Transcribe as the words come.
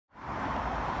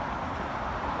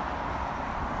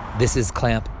This is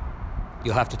Clamp.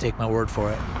 You'll have to take my word for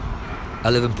it. I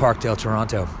live in Parkdale,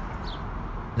 Toronto.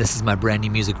 This is my brand new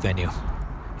music venue.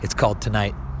 It's called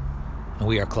Tonight, and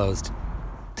we are closed.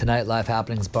 Tonight Live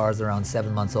Happenings bar is around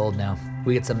 7 months old now.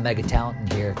 We get some mega talent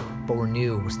in here, but we're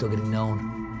new, we're still getting known.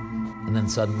 And then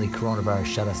suddenly coronavirus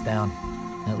shut us down.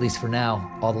 And at least for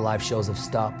now, all the live shows have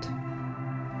stopped.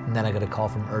 And then I got a call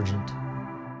from Urgent.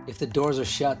 If the doors are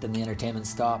shut, then the entertainment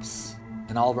stops,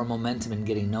 and all of our momentum in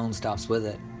getting known stops with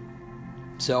it.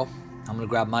 So, I'm gonna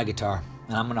grab my guitar,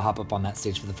 and I'm gonna hop up on that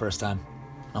stage for the first time.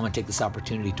 I'm gonna take this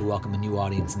opportunity to welcome a new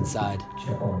audience inside.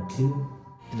 Check 1, 2.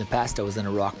 In the past, I was in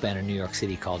a rock band in New York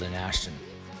City called InAshton,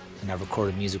 and I've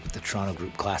recorded music with the Toronto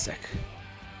group Classick.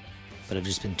 But I've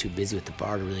just been too busy with the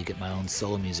bar to really get my own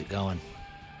solo music going.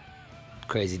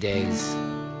 Crazy days.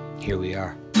 Here we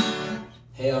are.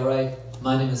 Hey, alright,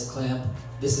 my name is Clamp.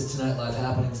 This is Tonight Live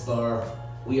Happenings bar.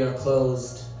 We are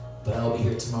closed, but I'll be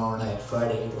here tomorrow night,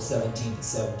 Friday, April 17th at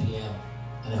 7 p.m.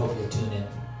 And I hope you'll tune in.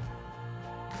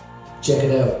 Check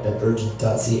it out at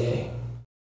urgent.ca.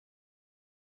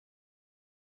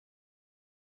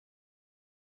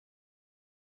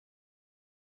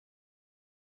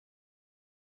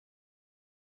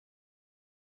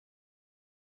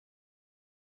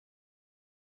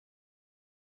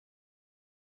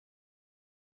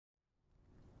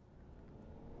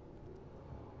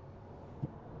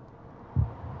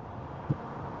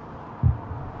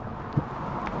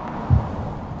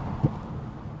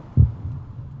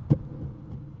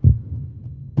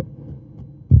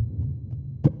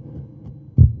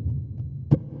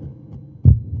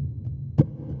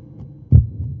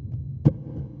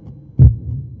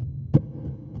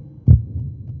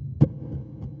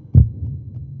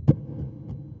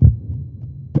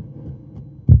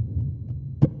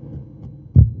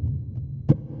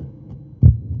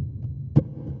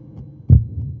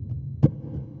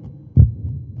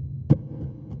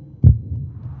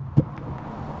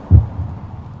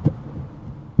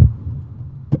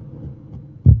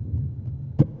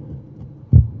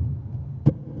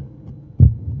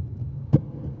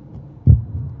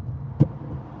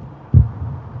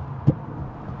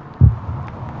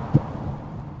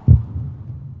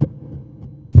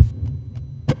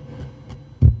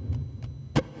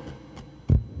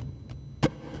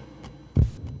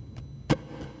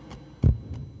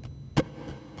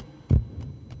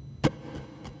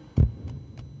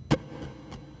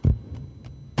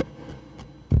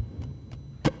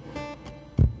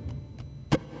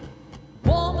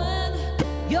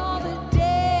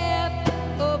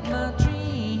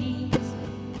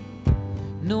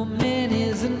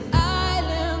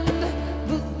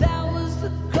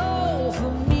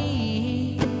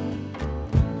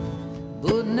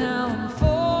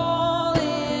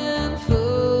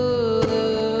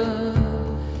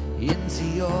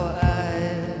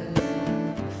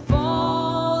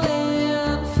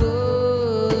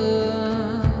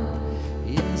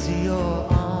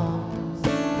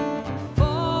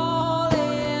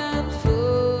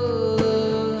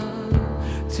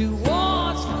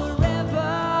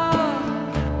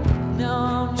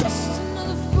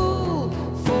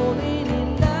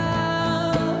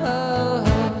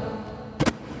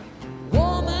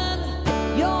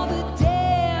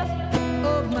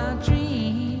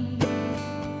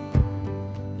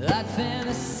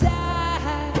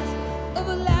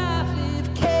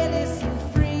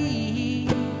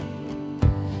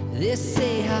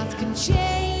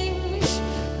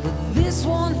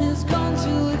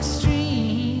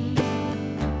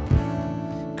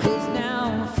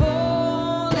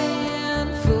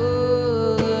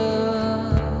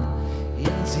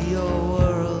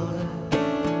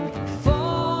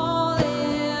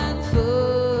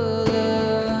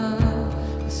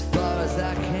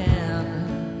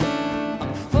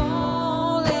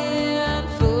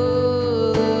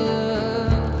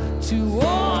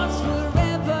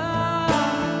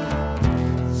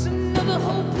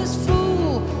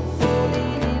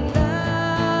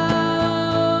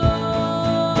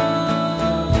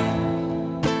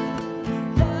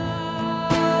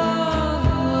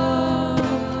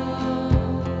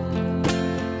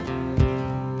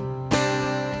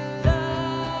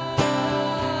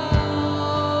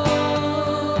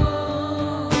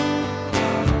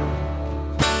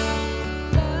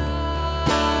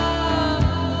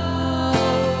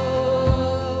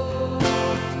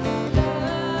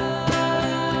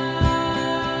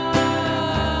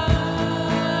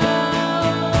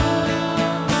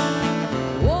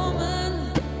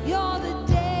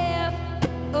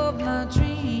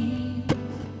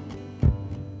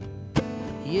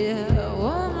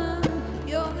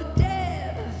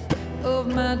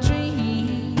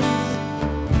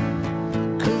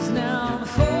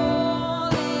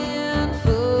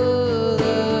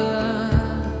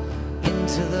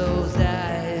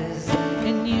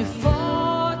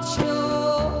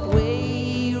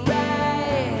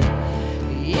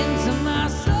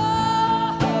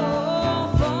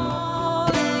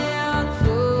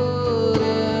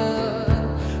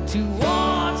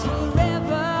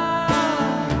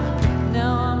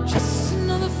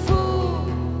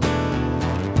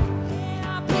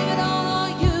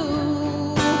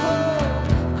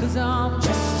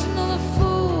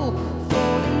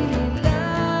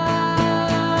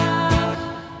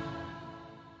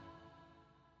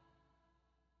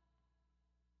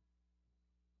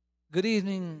 Good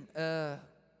evening,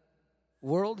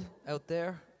 world out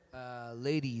there,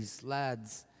 ladies,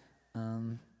 lads,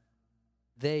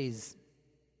 theys,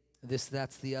 this,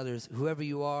 that's, the others, whoever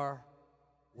you are,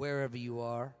 wherever you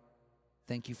are.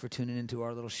 Thank you for tuning into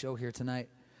our little show here tonight.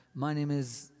 My name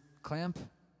is Clamp,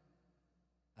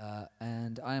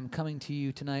 and I am coming to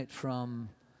you tonight from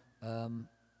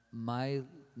my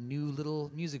new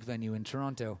little music venue in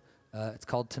Toronto. It's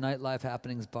called Tonight Live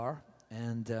Happenings Bar,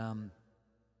 and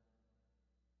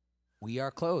we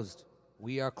are closed.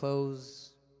 We are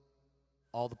closed.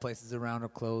 All the places around are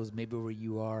closed. Maybe where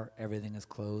you are, everything is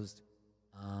closed.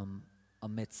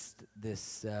 Amidst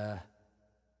this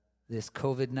this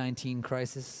COVID-19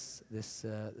 crisis, this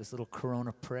little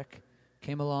corona prick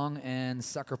came along and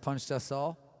sucker punched us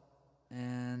all,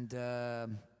 and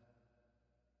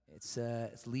it's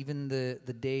leaving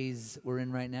the days we're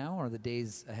in right now, or the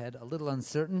days ahead, a little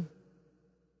uncertain.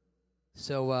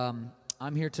 So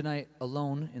I'm here tonight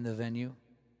alone in the venue.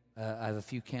 I have a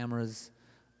few cameras.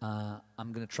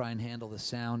 I'm going to try and handle the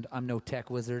sound. I'm no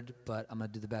tech wizard, but I'm going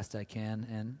to do the best I can,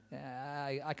 and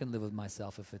I can live with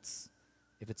myself if it's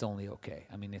only okay.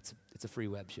 I mean, it's a free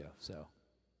web show, so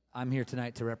I'm here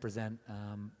tonight to represent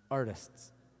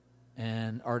artists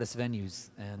and artist venues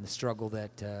and the struggle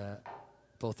that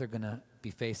both are going to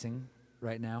be facing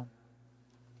right now.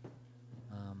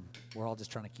 We're all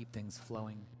just trying to keep things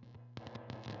flowing.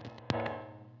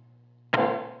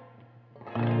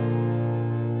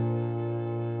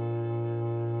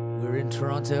 We're in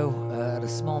Toronto, at a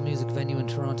small music venue in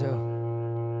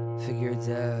Toronto. Figured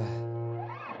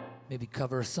maybe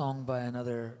cover a song by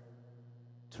another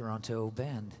Toronto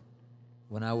band.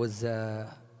 When I was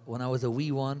a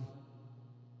wee one,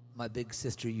 my big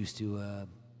sister used to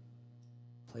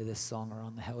play this song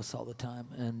around the house all the time,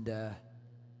 and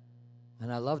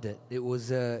I loved it.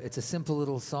 It's a simple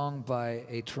little song by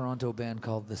a Toronto band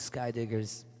called the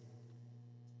Skydiggers,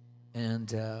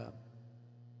 and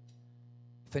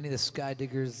if any of the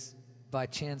Skydiggers by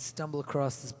chance stumble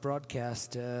across this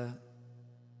broadcast,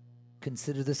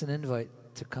 consider this an invite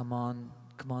to come on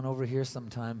over here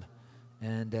sometime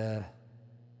and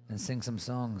sing some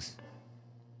songs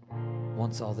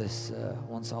once all this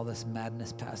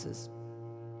madness passes.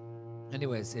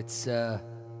 Anyways, it's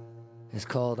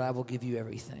called "I Will Give You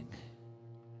Everything."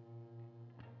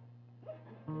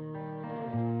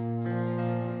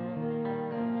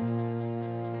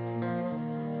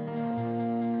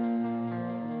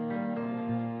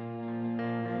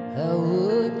 I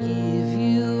would give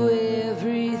you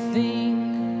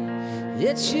everything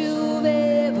that you've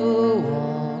ever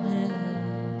wanted.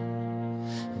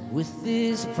 With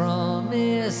this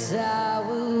promise, I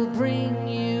will bring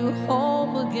you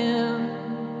home again.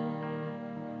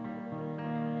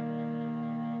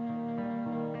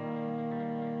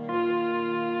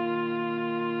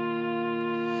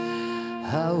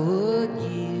 I would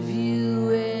give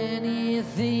you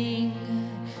anything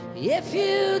if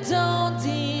you don't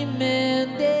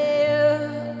demand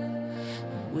it.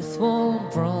 With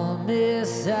one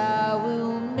promise, I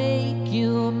will make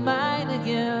you mine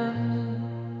again.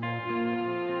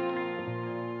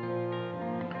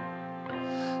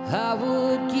 I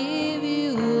would give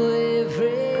you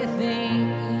everything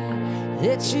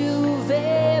that you've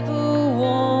ever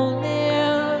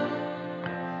wanted.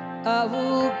 I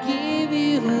will give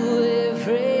you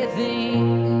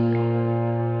everything.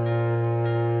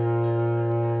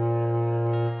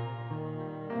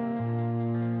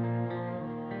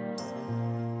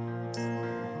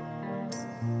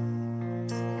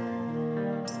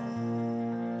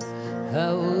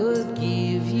 I would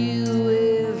give you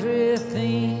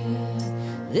everything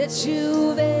that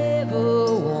you've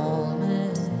ever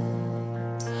wanted.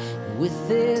 With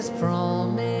this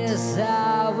promise,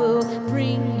 I will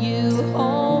bring you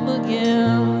home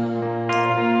again.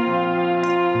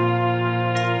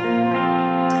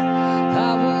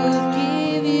 I will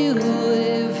give you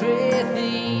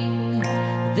everything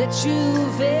that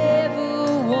you've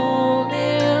ever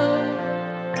wanted.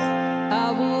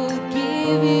 I will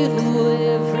give you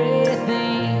everything.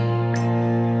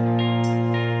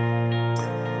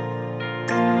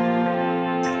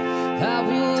 I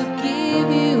will give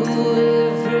you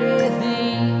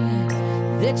everything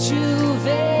that you've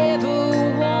ever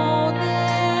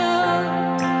wanted.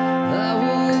 I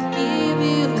will give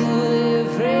you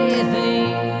everything.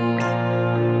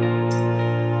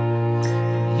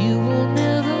 You will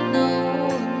never know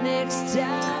the next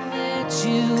time that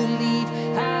you leave.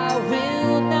 I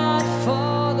will not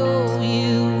follow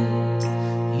you.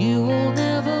 You will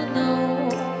never know.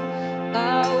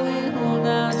 I will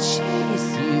not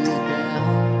chase you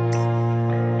down.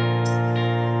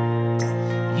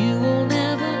 You will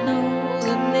never know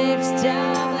the next it's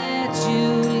time that you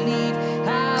leave. I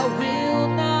will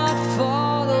not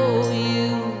follow you.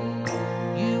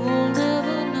 You will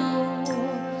never know.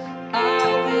 I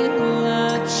will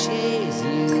not chase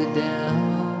you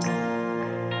down.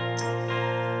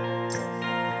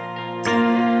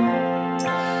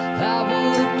 I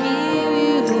will give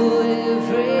you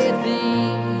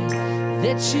everything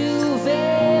that you've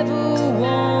ever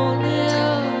wanted.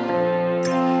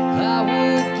 I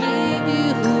will give you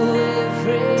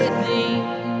everything.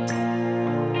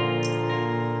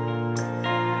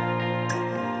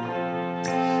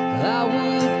 I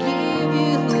will give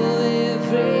you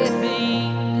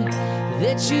everything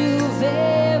that you've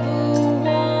ever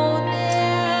wanted.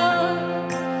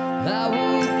 I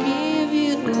will give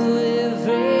you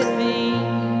everything.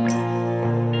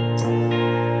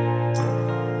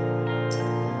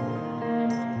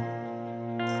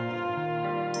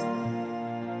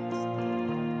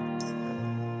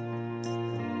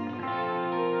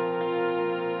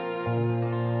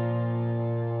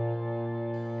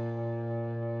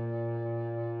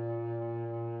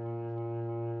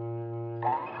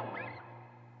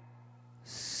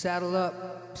 Saddle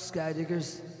up, sky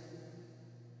diggers.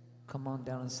 Come on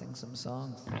down and sing some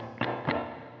songs. I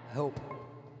hope.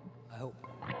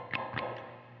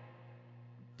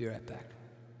 Be right back.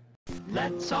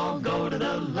 Let's all go to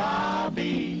the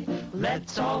lobby.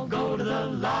 Let's all go to the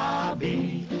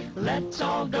lobby. Let's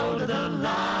all go to the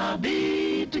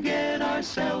lobby to get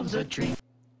ourselves a treat.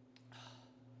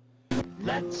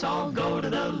 Let's all go to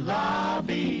the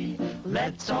lobby.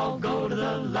 Let's all go to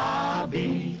the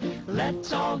lobby.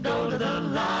 Let's all go to the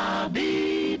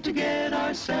lobby to get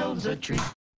ourselves a treat.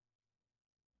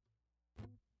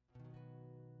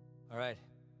 All right.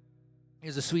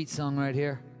 Here's a sweet song right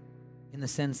here, in the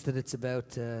sense that it's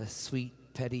about sweet,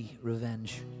 petty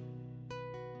revenge.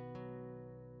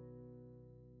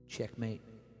 Checkmate.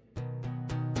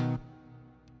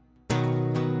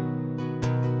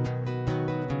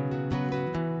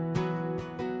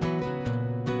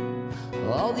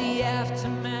 All the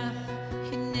aftermath,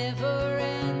 it never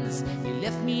ends. You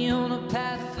left me on a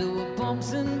path filled with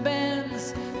bumps and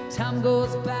bends. Time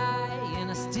goes by and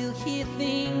I still hear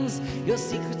things. Your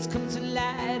secrets come to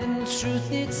light and the truth,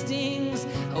 it stings.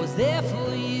 I was there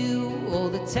for you all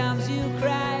the times you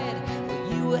cried,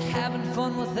 but you were having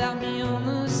fun without me on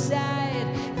the side.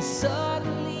 And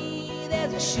suddenly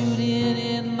there's a shooting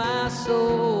in my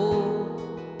soul,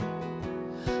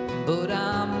 but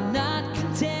I'm not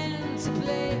content to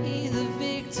play the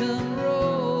victim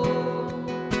role.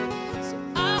 So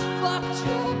I fucked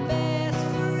your best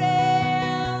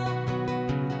friend,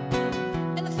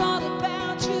 and I thought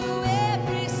about you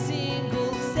every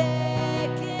single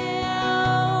second.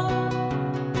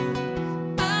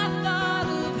 I thought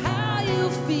of how you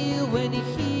feel when you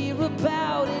hear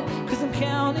about it, 'cause I'm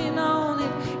counting on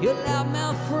it. Your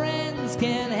loudmouth friends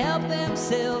can't help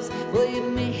themselves. Well, you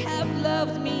may have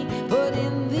loved me, but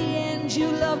in the end you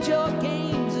loved your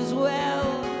games as well.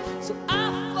 So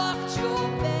I fucked your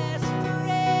best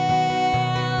friend.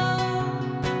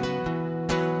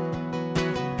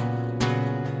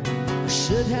 I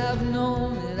should have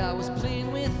known that I was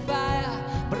playing with fire,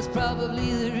 but it's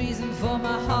probably the reason for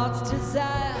my heart's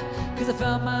desire. 'Cause I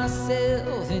found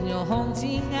myself in your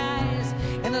haunting eyes,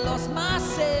 and I lost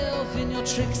myself in your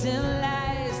tricks and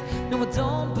lies. No, I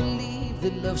don't believe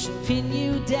that love should pin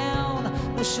you down,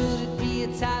 nor should it be a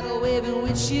tidal wave in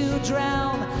which you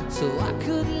drown. So I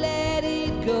could let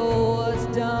it go, what's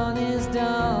done is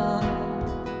done,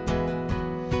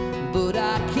 but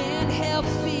I can't help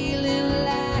feeling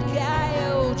like I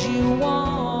owed you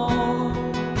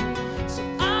one. So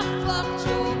I fucked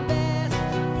your best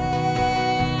friend,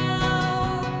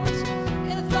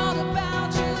 and I thought about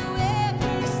you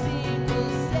every single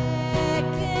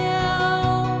second.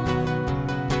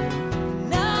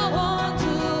 Now I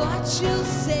wonder what you'll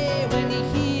say when you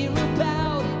hear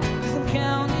about it, 'cause I'm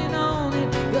counting on it.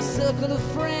 Your circle of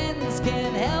friends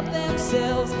can't help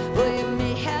themselves. Well, you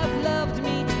may have loved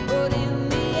me, but in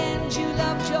the end you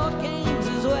loved your games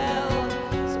as well.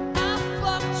 So I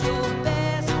fucked your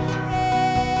best friend.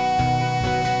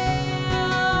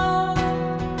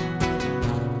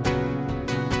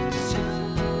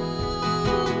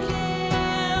 You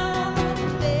can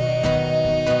play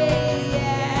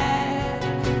at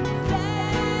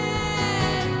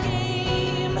that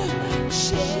game.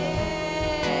 Checkmate.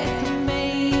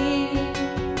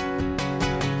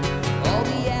 All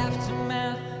the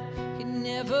aftermath, it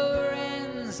never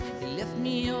ends. You left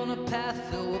me on a path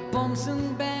filled with bumps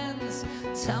and bends.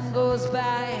 Time goes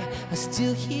by, I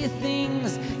still hear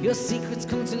things. Your secrets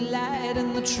come to light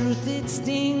and the truth, it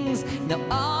stings. Now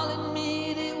I'll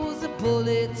admit it was a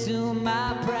bullet to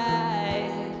my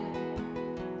pride,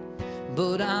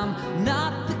 but I'm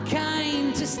not the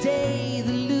kind to stay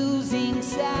the losing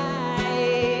side.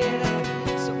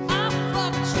 So I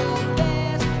fucked your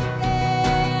best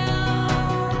friend.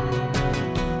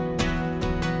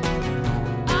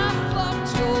 I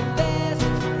fucked your best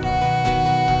friend.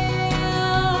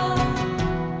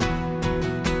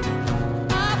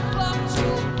 I fucked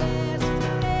your best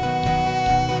friend.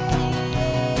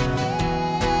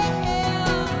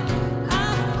 I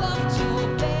fucked your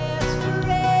best friend.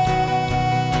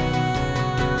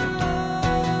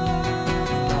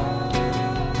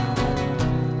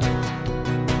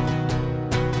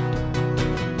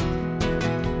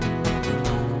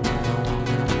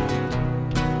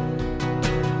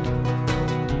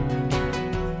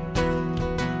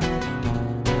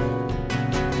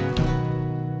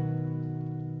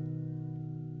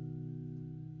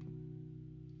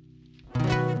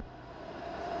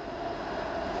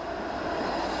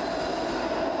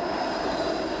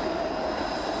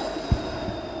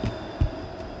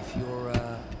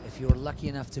 If you're lucky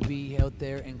enough to be out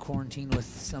there in quarantine with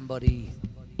somebody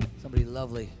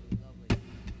lovely,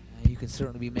 you can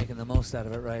certainly be making the most out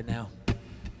of it right now.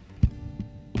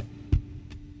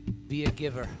 Be a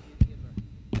giver.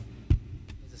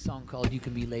 There's a song called "You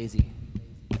Can Be Lazy."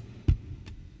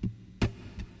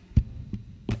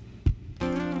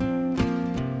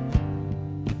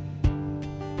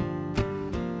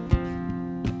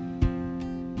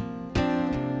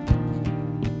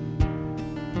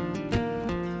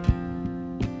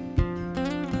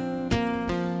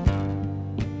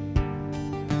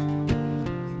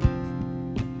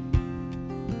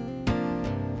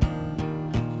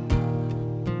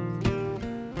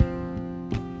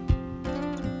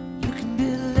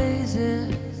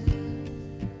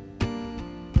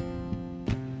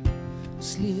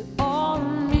 Just leave it all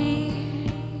on me.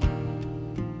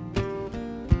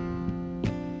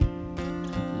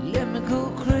 Let me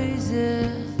go crazy.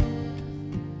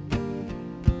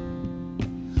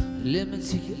 Let me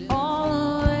take it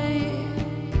all away.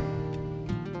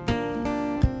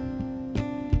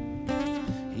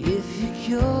 If you're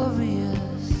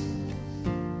curious,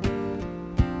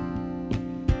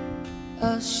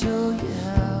 I'll show you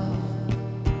how.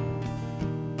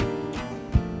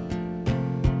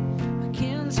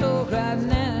 Talk right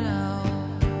now.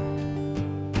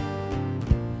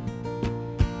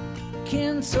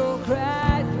 Can't talk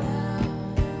right now.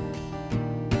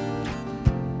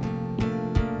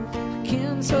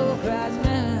 Can't talk right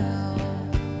now.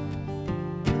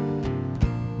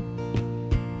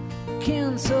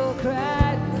 Can't talk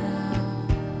right now.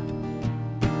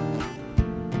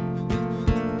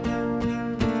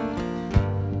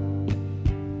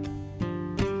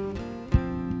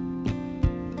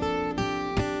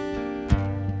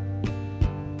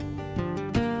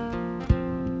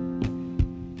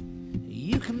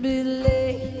 You can be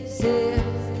lazy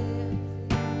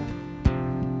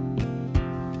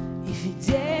if you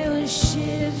dare with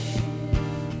shit.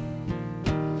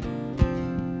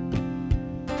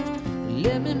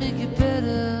 Let me make it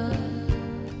better.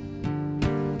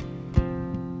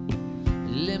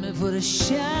 Let me put a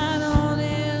shine on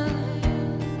it.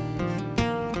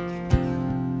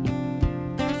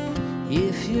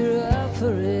 If you're up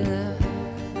for it,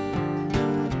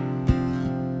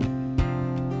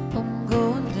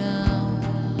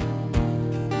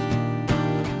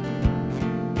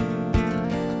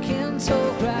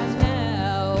 talk right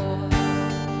now.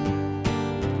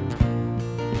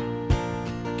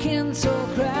 Can't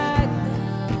talk right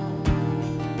now.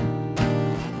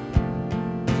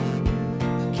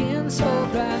 Can't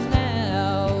talk right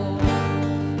now.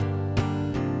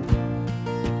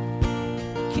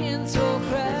 Can't talk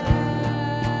right.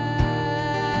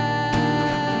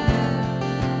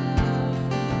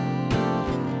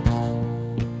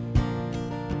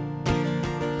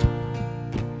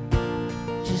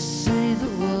 Just say the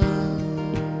word.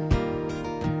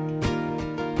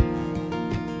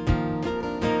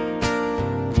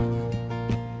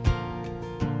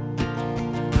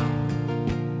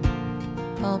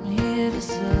 I'm here to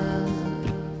serve.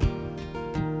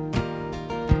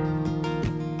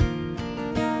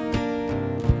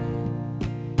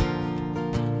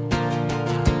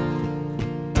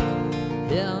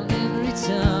 And in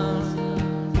return,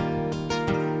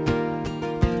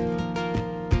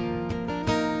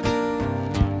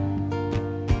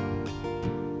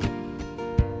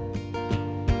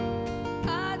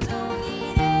 I don't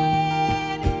need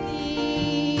anything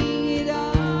at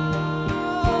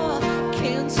all.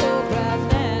 Can't talk right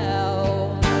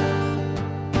now.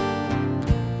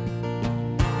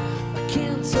 I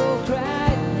can't talk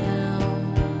right now.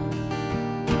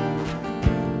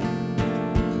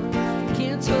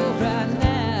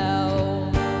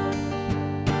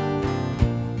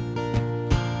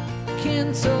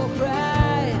 Can't talk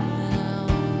right now.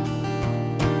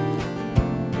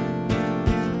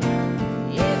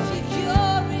 If you're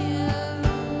curious,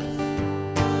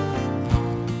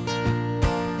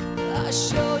 I'll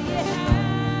show you how.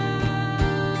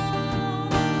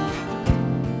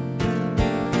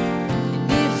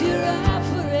 And if you're up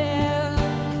for it,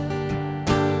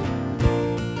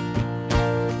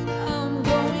 I'm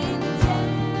going down.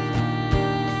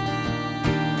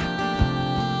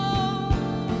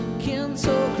 Can't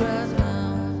talk right now.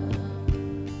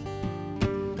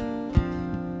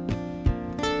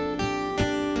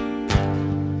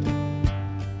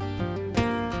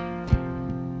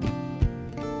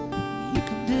 You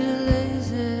can be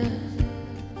lazy.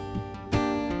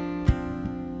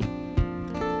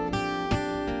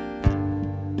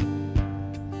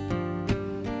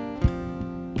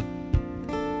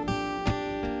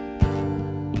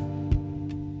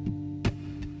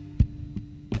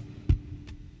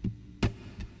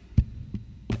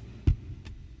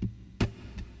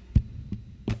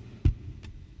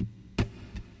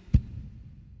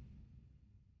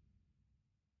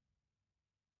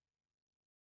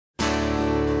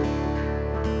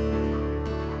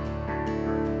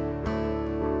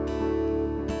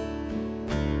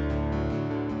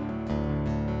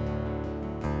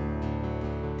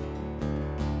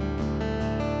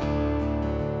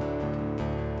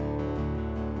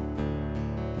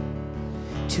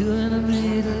 Two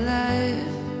enemies alive.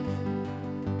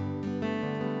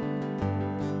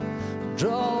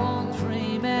 Draw one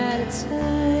frame at a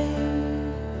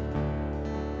time.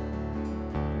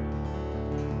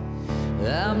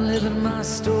 I'm living my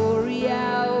story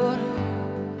out,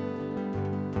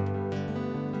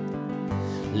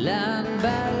 line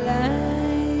by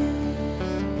line.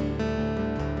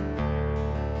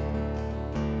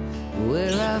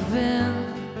 Where I've been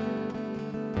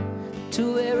to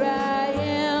where I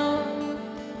am,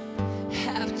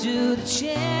 half to the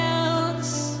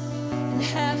chance and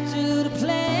half to the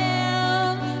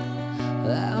plan.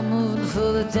 I'm moving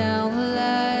further down the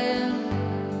line,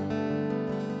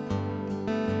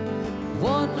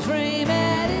 one frame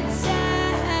at a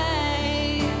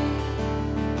time.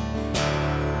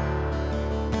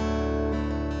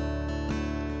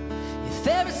 If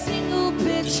every single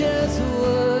picture's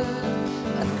worth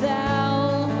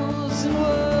 1,000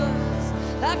 words,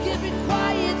 like every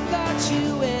quiet thought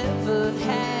you ever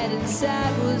had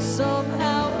inside was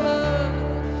somehow heard.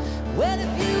 Well,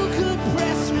 if you could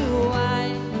press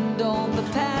rewind on the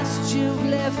past you've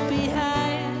left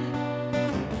behind,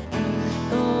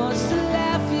 what's the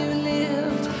life you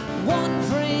lived, one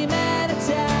frame at a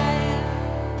time?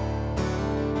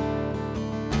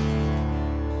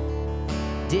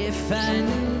 Defined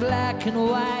in black and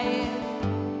white,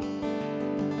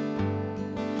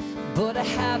 but I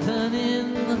happen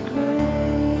in the gray.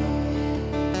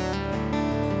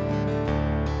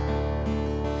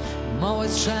 I'm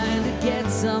always trying to get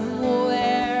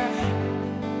somewhere,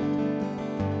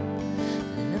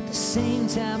 and at the same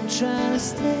time trying to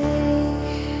stay.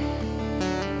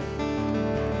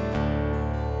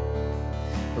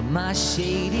 But my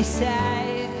shady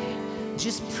side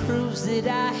just proves that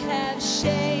I have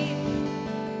shape.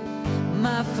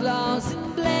 My flaws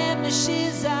and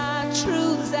blemishes are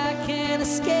truths I can't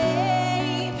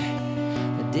escape.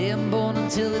 The day I'm born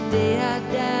until the day I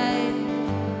die,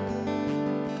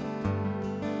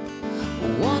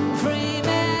 one frame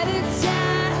at a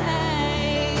time.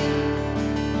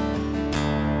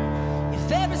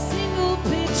 If every single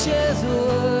picture's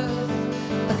worth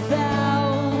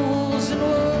 1,000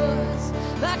 words,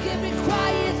 like every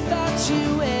quiet thought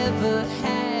you ever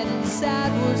had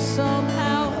inside was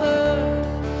somehow heard.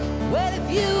 Well, if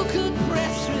you could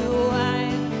press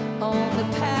rewind on the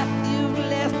path you've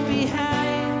left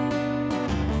behind,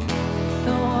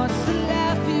 what's the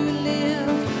life you live,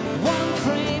 one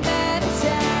frame at a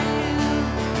time?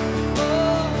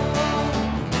 Oh, oh,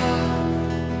 oh.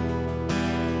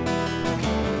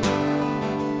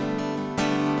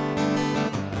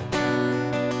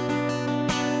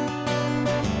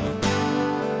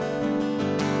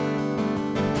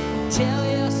 Tell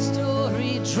your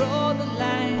story, draw the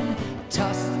line,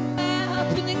 toss the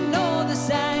map and ignore the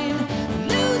sign.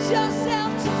 Lose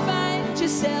yourself to find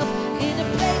yourself in a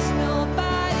place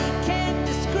nobody can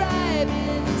describe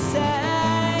inside.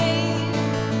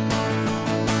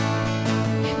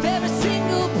 If every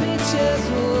single picture's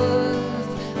worth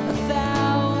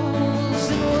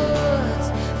 1,000 words,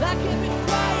 like every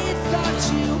quiet thought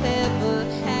you ever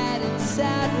had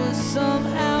inside was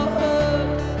somehow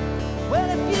heard. Well,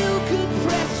 if you could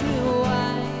press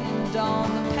rewind on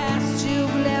the past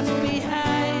you've left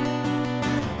behind,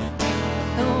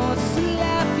 and what's the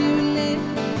life you live,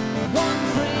 one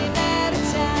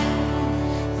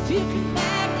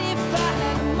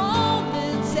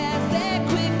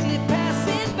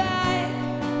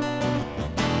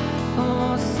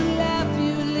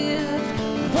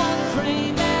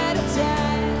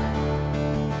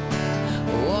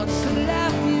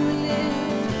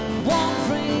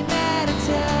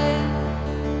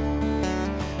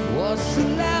What's the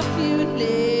life you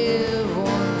live?